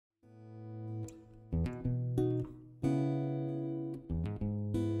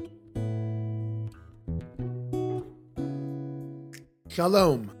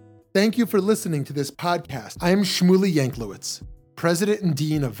Shalom. Thank you for listening to this podcast. I am Shmuley Yanklowitz, President and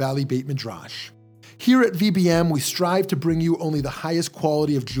Dean of Valley Beit Midrash. Here at VBM, we strive to bring you only the highest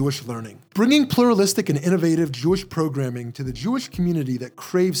quality of Jewish learning, bringing pluralistic and innovative Jewish programming to the Jewish community that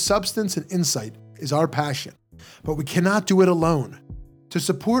craves substance and insight is our passion, but we cannot do it alone. To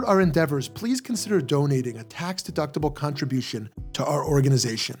support our endeavors, please consider donating a tax-deductible contribution to our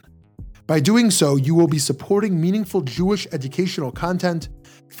organization. By doing so, you will be supporting meaningful Jewish educational content,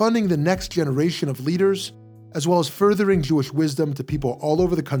 funding the next generation of leaders, as well as furthering Jewish wisdom to people all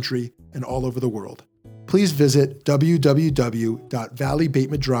over the country and all over the world. Please visit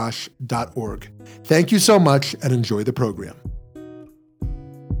www.valleybeitmidrash.org. Thank you so much and enjoy the program.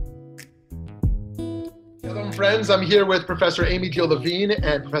 Hello, friends. I'm here with Professor Amy Jill Levine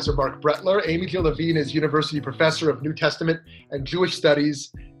and Professor Mark Brettler. Amy Jill Levine is University Professor of New Testament and Jewish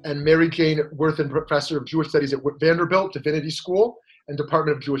Studies, and Mary Jane Worthen Professor of Jewish Studies at Vanderbilt Divinity School and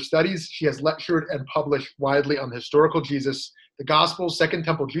Department of Jewish Studies. She has lectured and published widely on the historical Jesus, the Gospels, Second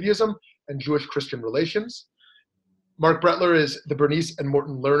Temple Judaism, and Jewish-Christian relations. Mark Brettler is the Bernice and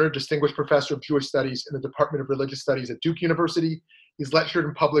Morton Lerner Distinguished Professor of Jewish Studies in the Department of Religious Studies at Duke University. He's lectured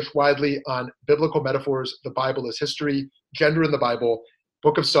and published widely on biblical metaphors, the Bible as history, gender in the Bible,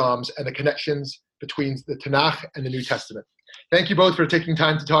 Book of Psalms, and the connections between the Tanakh and the New Testament. Thank you both for taking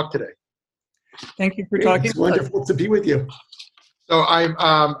time to talk today. Thank you for talking. It's wonderful to be with you. So I'm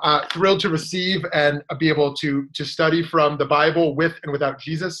thrilled to receive and be able to study from the Bible with and without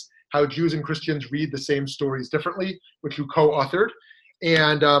Jesus, how Jews and Christians read the same stories differently, which you co-authored.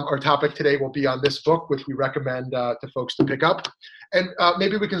 And our topic today will be on this book, which we recommend to folks to pick up. And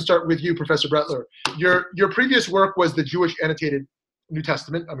maybe we can start with you, Professor Brettler. Your previous work was the Jewish Annotated New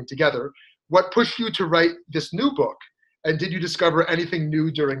Testament, together. What pushed you to write this new book? And did you discover anything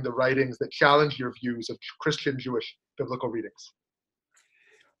new during the writings that challenged your views of Christian Jewish biblical readings?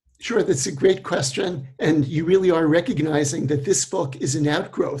 Sure, that's a great question. And you really are recognizing that this book is an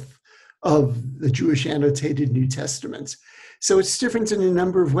outgrowth of the Jewish Annotated New Testament. So it's different in a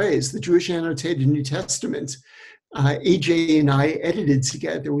number of ways. The Jewish Annotated New Testament, AJ and I edited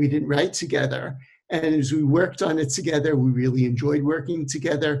together. We didn't write together. And as we worked on it together, we really enjoyed working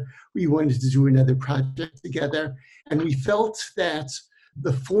together. We wanted to do another project together. And we felt that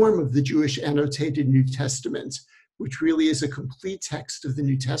the form of the Jewish Annotated New Testament, which really is a complete text of the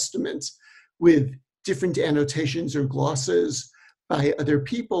New Testament with different annotations or glosses by other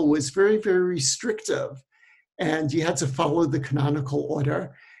people, was very, very restrictive. And you had to follow the canonical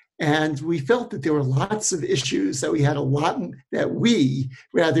order. And we felt that there were lots of issues that we had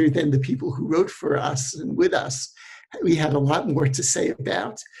rather than the people who wrote for us and with us, we had a lot more to say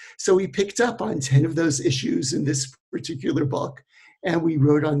about. So we picked up on 10 of those issues in this particular book, and we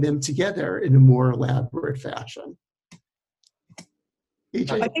wrote on them together in a more elaborate fashion. I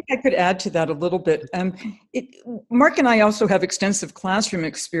think I could add to that a little bit. Mark and I also have extensive classroom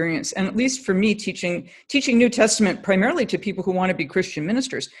experience, and at least for me, teaching New Testament primarily to people who want to be Christian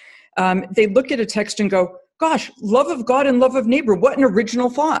ministers. They look at a text and go, gosh, love of God and love of neighbor, what an original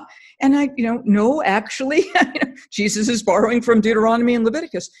thought. And no, actually, Jesus is borrowing from Deuteronomy and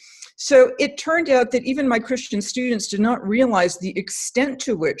Leviticus. So it turned out that even my Christian students did not realize the extent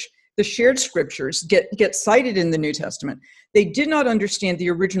to which the shared scriptures get cited in the New Testament. They did not understand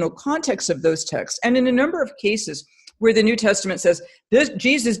the original context of those texts. And in a number of cases where the New Testament says,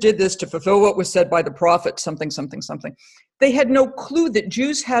 Jesus did this to fulfill what was said by the prophet, something, something, something, they had no clue that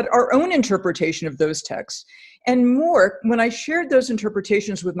Jews had our own interpretation of those texts. And more, when I shared those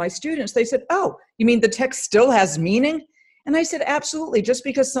interpretations with my students, they said, oh, you mean the text still has meaning? And I said, absolutely. Just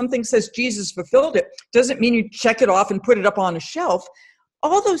because something says Jesus fulfilled it doesn't mean you check it off and put it up on a shelf.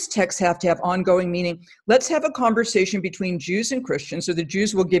 All those texts have to have ongoing meaning. Let's have a conversation between Jews and Christians. So the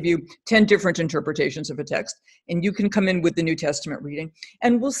Jews will give you 10 different interpretations of a text, and you can come in with the New Testament reading,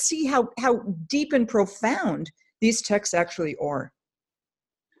 and we'll see how deep and profound these texts actually are.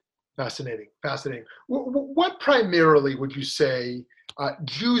 Fascinating. What primarily would you say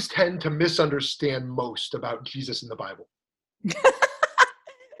Jews tend to misunderstand most about Jesus in the Bible?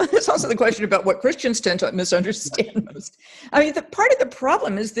 There's also the question about what Christians tend to misunderstand most. The part of the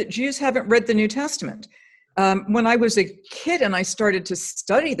problem is that Jews haven't read the New Testament. When I was a kid and I started to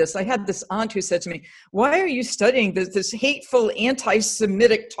study this, I had this aunt who said to me, why are you studying this hateful,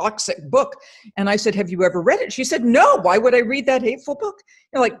 anti-Semitic, toxic book? And I said, have you ever read it? She said, no, why would I read that hateful book?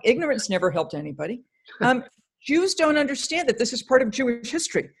 Ignorance never helped anybody. Jews don't understand that this is part of Jewish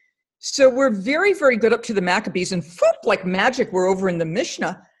history. So we're very, very good up to the Maccabees, and like magic, we're over in the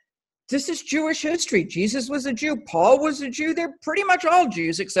Mishnah. This is Jewish history. Jesus was a Jew. Paul was a Jew. They're pretty much all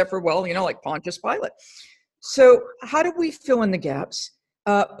Jews, except for, like Pontius Pilate. So how do we fill in the gaps?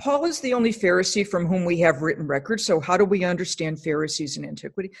 Paul is the only Pharisee from whom we have written records. So how do we understand Pharisees in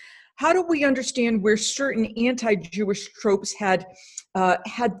antiquity? How do we understand where certain anti-Jewish tropes had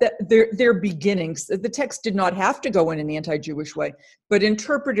their beginnings? The text did not have to go in an anti-Jewish way, but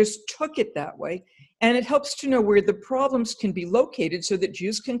interpreters took it that way. And it helps to know where the problems can be located so that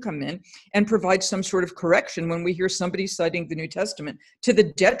Jews can come in and provide some sort of correction when we hear somebody citing the New Testament to the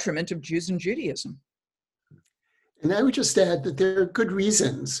detriment of Jews and Judaism. And I would just add that there are good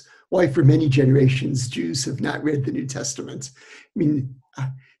reasons why for many generations Jews have not read the New Testament. I mean,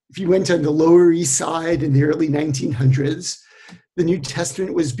 if you went on the Lower East Side in the early 1900s, the New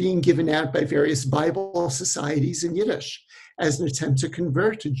Testament was being given out by various Bible societies in Yiddish as an attempt to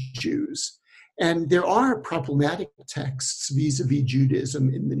convert Jews. And there are problematic texts vis-a-vis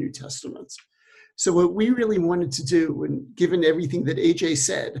Judaism in the New Testament. So what we really wanted to do, and given everything that AJ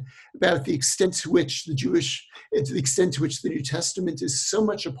said about the extent to which the New Testament is so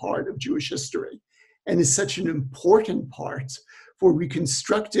much a part of Jewish history and is such an important part for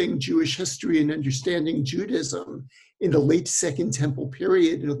reconstructing Jewish history and understanding Judaism in the late Second Temple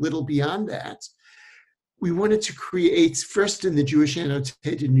period and a little beyond that, we wanted to create, first in the Jewish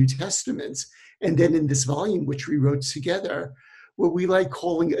Annotated New Testament, and then in this volume, which we wrote together, what we like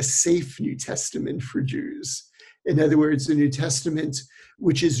calling a safe New Testament for Jews. In other words, a New Testament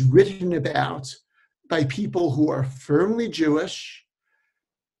which is written about by people who are firmly Jewish,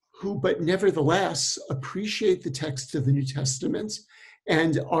 who but nevertheless appreciate the text of the New Testament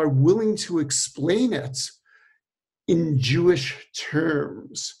and are willing to explain it in Jewish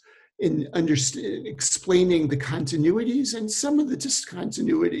terms, in explaining the continuities and some of the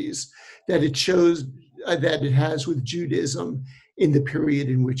discontinuities that it shows that it has with Judaism in the period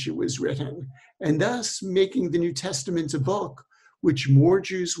in which it was written, and thus making the New Testament a book which more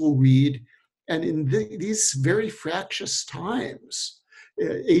Jews will read. And in these very fractious times,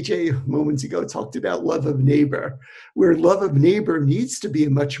 AJ moments ago talked about love of neighbor, where love of neighbor needs to be a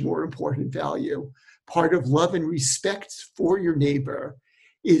much more important value. Part of love and respect for your neighbor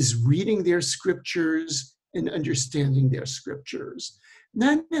is reading their scriptures and understanding their scriptures.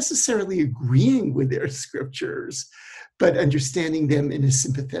 Not necessarily agreeing with their scriptures, but understanding them in a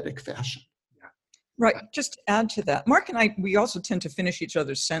sympathetic fashion. Right. Just to add to that, Mark and I, we also tend to finish each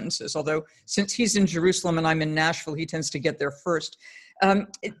other's sentences, although since he's in Jerusalem and I'm in Nashville, he tends to get there first.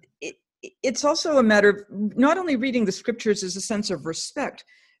 It's also a matter of not only reading the scriptures as a sense of respect,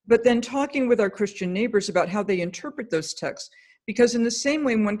 but then talking with our Christian neighbors about how they interpret those texts. Because in the same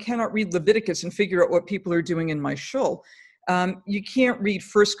way, one cannot read Leviticus and figure out what people are doing in my shul. You can't read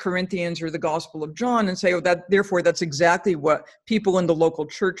 1 Corinthians or the Gospel of John and say, oh, therefore that's exactly what people in the local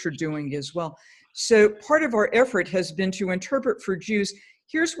church are doing as well. So part of our effort has been to interpret for Jews,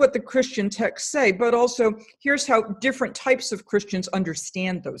 here's what the Christian texts say, but also here's how different types of Christians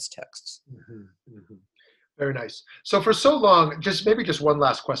understand those texts. Mm-hmm, mm-hmm. Very nice. So for so long, maybe just one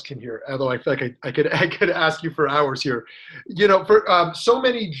last question here, although I feel like I could ask you for hours here. You know, for so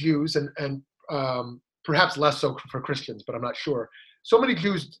many Jews and perhaps less so for Christians, but I'm not sure. So many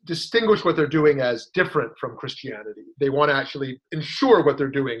Jews distinguish what they're doing as different from Christianity. They want to actually ensure what they're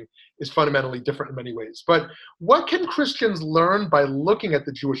doing is fundamentally different in many ways. But what can Christians learn by looking at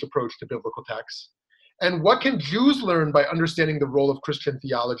the Jewish approach to biblical texts? And what can Jews learn by understanding the role of Christian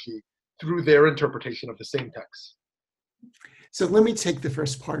theology through their interpretation of the same text? So let me take the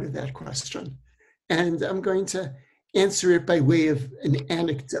first part of that question. And I'm going to answer it by way of an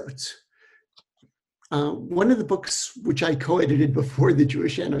anecdote. One of the books which I co-edited before the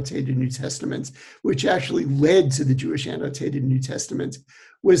Jewish Annotated New Testament, which actually led to the Jewish Annotated New Testament,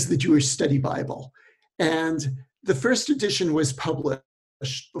 was the Jewish Study Bible. And the first edition was published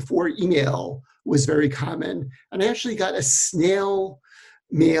before email was very common. And I actually got a snail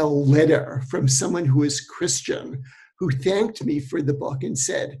mail letter from someone who is Christian who thanked me for the book and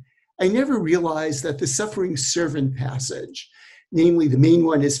said, I never realized that the suffering servant passage, namely the main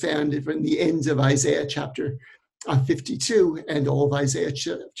one is found from the ends of Isaiah chapter 52 and all of Isaiah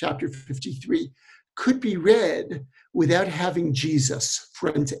chapter 53, could be read without having Jesus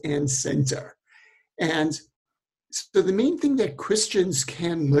front and center. And so the main thing that Christians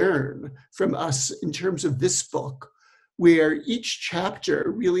can learn from us in terms of this book, where each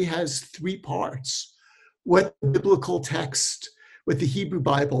chapter really has three parts: what the biblical text, what the Hebrew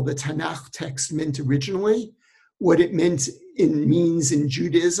Bible, the Tanakh text meant originally, what it means in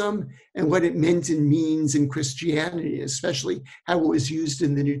Judaism, and what it meant and means in Christianity, especially how it was used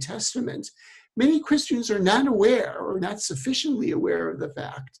in the New Testament. Many Christians are not aware or not sufficiently aware of the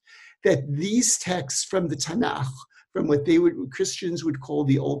fact that these texts from the Tanakh, from what Christians would call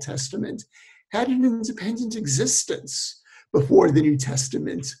the Old Testament, had an independent existence before the New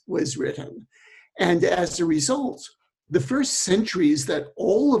Testament was written. And as a result, the first centuries that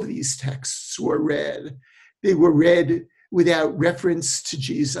all of these texts were read, they were read without reference to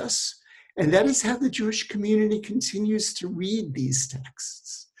Jesus. And that is how the Jewish community continues to read these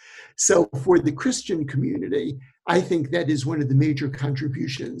texts. So for the Christian community, I think that is one of the major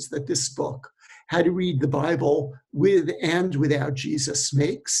contributions that this book, How to Read the Bible with and Without Jesus,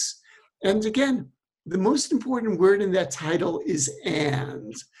 makes. And again, the most important word in that title is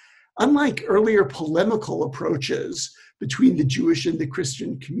and. Unlike earlier polemical approaches between the Jewish and the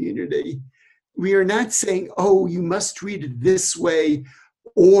Christian community, we are not saying, oh, you must read it this way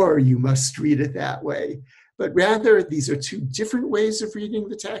or you must read it that way. But rather, these are two different ways of reading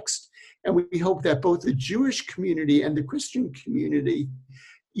the text. And we hope that both the Jewish community and the Christian community,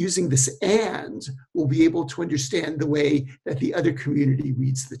 using this and, will be able to understand the way that the other community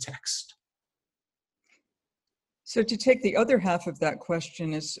reads the text. So to take the other half of that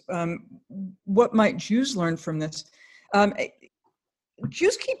question is, what might Jews learn from this?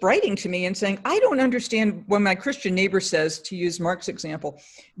 Jews keep writing to me and saying, I don't understand when my Christian neighbor says, to use Mark's example,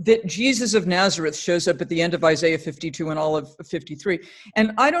 that Jesus of Nazareth shows up at the end of Isaiah 52 and all of 53.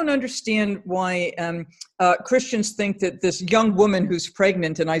 And I don't understand why Christians think that this young woman who's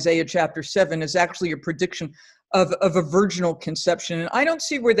pregnant in Isaiah chapter 7 is actually a prediction of a virginal conception. And I don't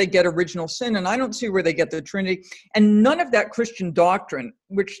see where they get original sin, and I don't see where they get the Trinity. And none of that Christian doctrine,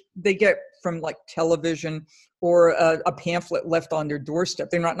 which they get from like television or a pamphlet left on their doorstep.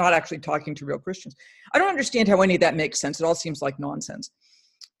 They're not actually talking to real Christians. I don't understand how any of that makes sense. It all seems like nonsense.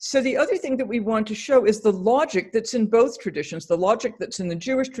 So the other thing that we want to show is the logic that's in both traditions, the logic that's in the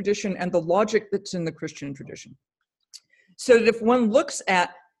Jewish tradition and the logic that's in the Christian tradition. So that if one looks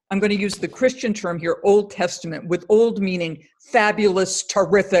at, I'm going to use the Christian term here, Old Testament, with old meaning fabulous,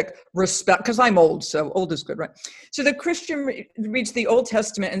 terrific, respect, because I'm old, so old is good, right? So the Christian reads the Old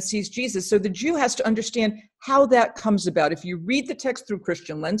Testament and sees Jesus. So the Jew has to understand how that comes about. If you read the text through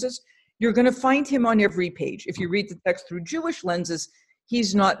Christian lenses, you're going to find him on every page. If you read the text through Jewish lenses,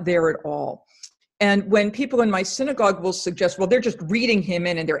 he's not there at all. And when people in my synagogue will suggest, well, they're just reading him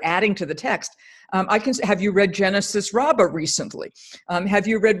in and they're adding to the text, I can say, have you read Genesis Rabbah recently? Have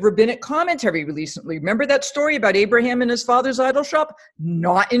you read Rabbinic Commentary recently? Remember that story about Abraham and his father's idol shop?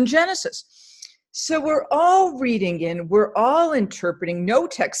 Not in Genesis. So we're all reading in, we're all interpreting. No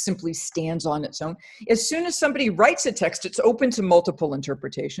text simply stands on its own. As soon as somebody writes a text, it's open to multiple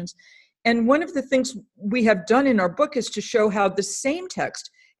interpretations. And one of the things we have done in our book is to show how the same text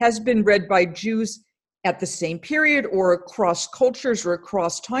has been read by Jews at the same period or across cultures or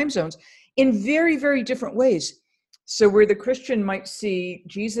across time zones in very, very different ways. So where the Christian might see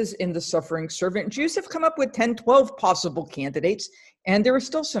Jesus in the suffering servant, Jews have come up with 10, 12 possible candidates, and there are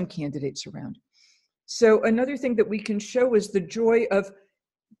still some candidates around. So another thing that we can show is the joy of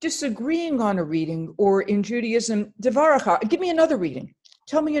disagreeing on a reading, or in Judaism, devaracha, give me another reading.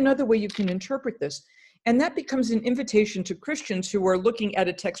 Tell me another way you can interpret this. And that becomes an invitation to Christians who are looking at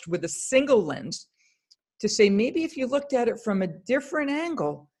a text with a single lens to say, maybe if you looked at it from a different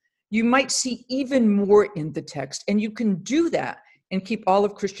angle, you might see even more in the text. And you can do that and keep all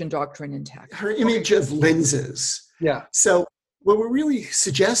of Christian doctrine intact. Her image of lenses. Yeah. So what we're really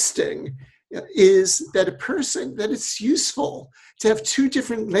suggesting is that that it's useful to have two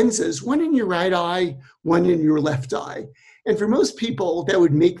different lenses, one in your right eye, one in your left eye. And for most people, that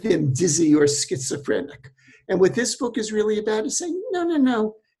would make them dizzy or schizophrenic. And what this book is really about is saying,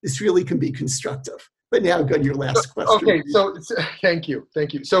 no, this really can be constructive. But now go to your last question. Okay, so thank you.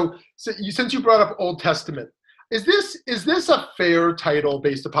 So since you brought up Old Testament, is this a fair title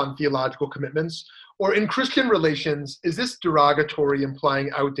based upon theological commitments? Or in Christian relations, is this derogatory,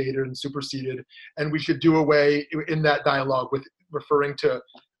 implying outdated and superseded, and we should do away in that dialogue with referring to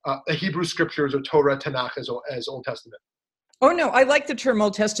the Hebrew scriptures or Torah, Tanakh as Old Testament? Oh, no, I like the term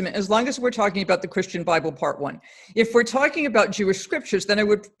Old Testament as long as we're talking about the Christian Bible part one. If we're talking about Jewish scriptures, then I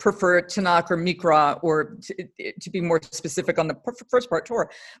would prefer Tanakh or Mikra, or to be more specific on the first part, Torah.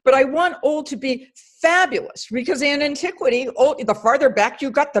 But I want old to be fabulous, because in antiquity, the farther back you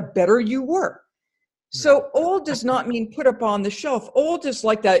got, the better you were. So old does not mean put up on the shelf. Old is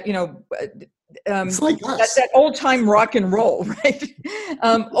like that, it's like that old time rock and roll, right?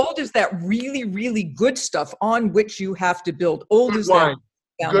 Old is that really, really good stuff on which you have to build. Old good is wine.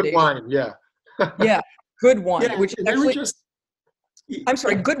 That good wine, yeah. Yeah, good wine, yeah, which actually, I'm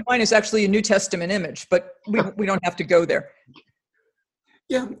sorry, good wine is actually a New Testament image, but we don't have to go there.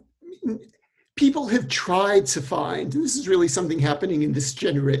 Yeah, people have tried to find, and this is really something happening in this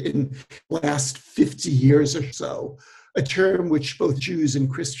in the last 50 years or so, a term which both Jews and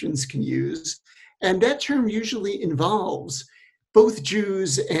Christians can use. And that term usually involves both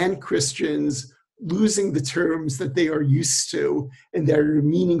Jews and Christians losing the terms that they are used to and that are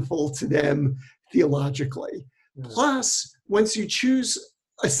meaningful to them theologically. Plus, once you choose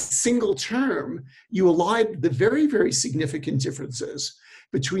a single term, you elide the very, very significant differences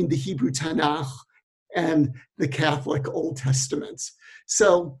between the Hebrew Tanakh and the Catholic Old Testament.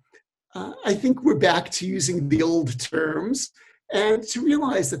 So I think we're back to using the old terms and to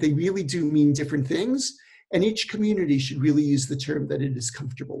realize that they really do mean different things. And each community should really use the term that it is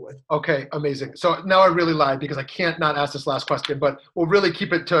comfortable with. Okay, amazing. So now I really lied because I can't not ask this last question, but we'll really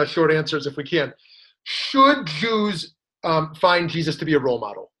keep it to short answers if we can. Should Jews find Jesus to be a role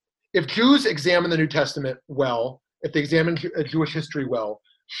model? If Jews examine the New Testament well, if they examine Jewish history well,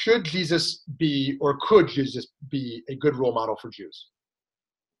 should Jesus be, or could Jesus be, a good role model for Jews?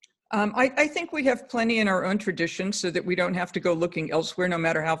 I think we have plenty in our own tradition so that we don't have to go looking elsewhere, no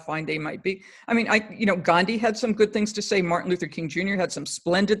matter how fine they might be. I mean, Gandhi had some good things to say. Martin Luther King Jr. had some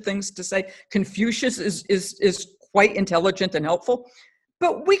splendid things to say. Confucius is quite intelligent and helpful.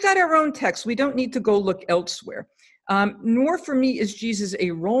 But we got our own text. We don't need to go look elsewhere. Nor for me is Jesus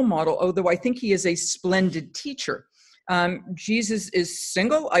a role model, although I think he is a splendid teacher. Jesus is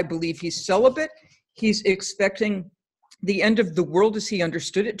single. I believe he's celibate. He's expecting the end of the world as he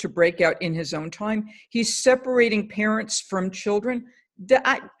understood it to break out in his own time. He's separating parents from children.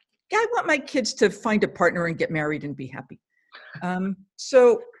 I want my kids to find a partner and get married and be happy.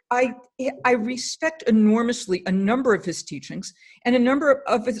 So I respect enormously a number of his teachings, and a number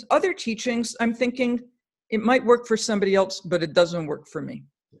of his other teachings, I'm thinking it might work for somebody else, but it doesn't work for me.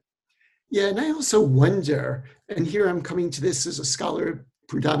 Yeah, and I also wonder, and here I'm coming to this as a scholar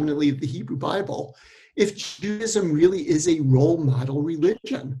predominantly of the Hebrew Bible, if Judaism really is a role model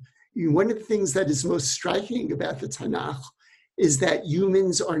religion. One of the things that is most striking about the Tanakh is that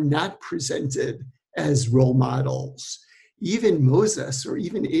humans are not presented as role models. Even Moses or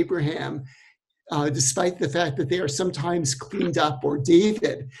even Abraham, despite the fact that they are sometimes cleaned up, or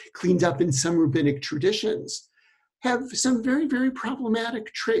David cleaned up in some rabbinic traditions, have some very, very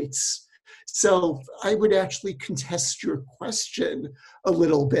problematic traits. So I would actually contest your question a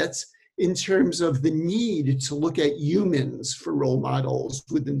little bit in terms of the need to look at humans for role models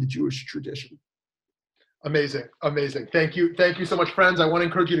within the Jewish tradition. Amazing, amazing. Thank you so much, friends. I want to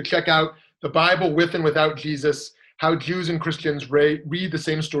encourage you to check out The Bible with and Without Jesus, How Jews and Christians Read the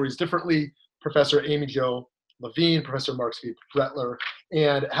Same Stories Differently, Professor Amy Jo Levine, Professor Mark Svi Brettler,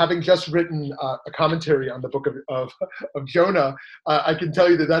 and having just written a commentary on the book of Jonah, I can tell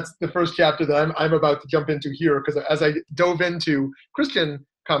you that that's the first chapter that I'm about to jump into here, because as I dove into Christian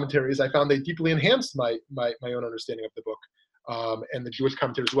commentaries, I found they deeply enhanced my own understanding of the book and the Jewish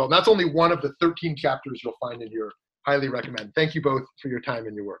commentary as well. And that's only one of the 13 chapters you'll find in here. Highly recommend. Thank you both for your time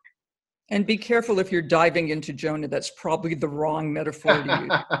and your work. And be careful if you're diving into Jonah. That's probably the wrong metaphor to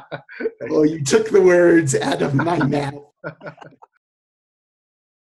use. Well, you took the words out of my mouth.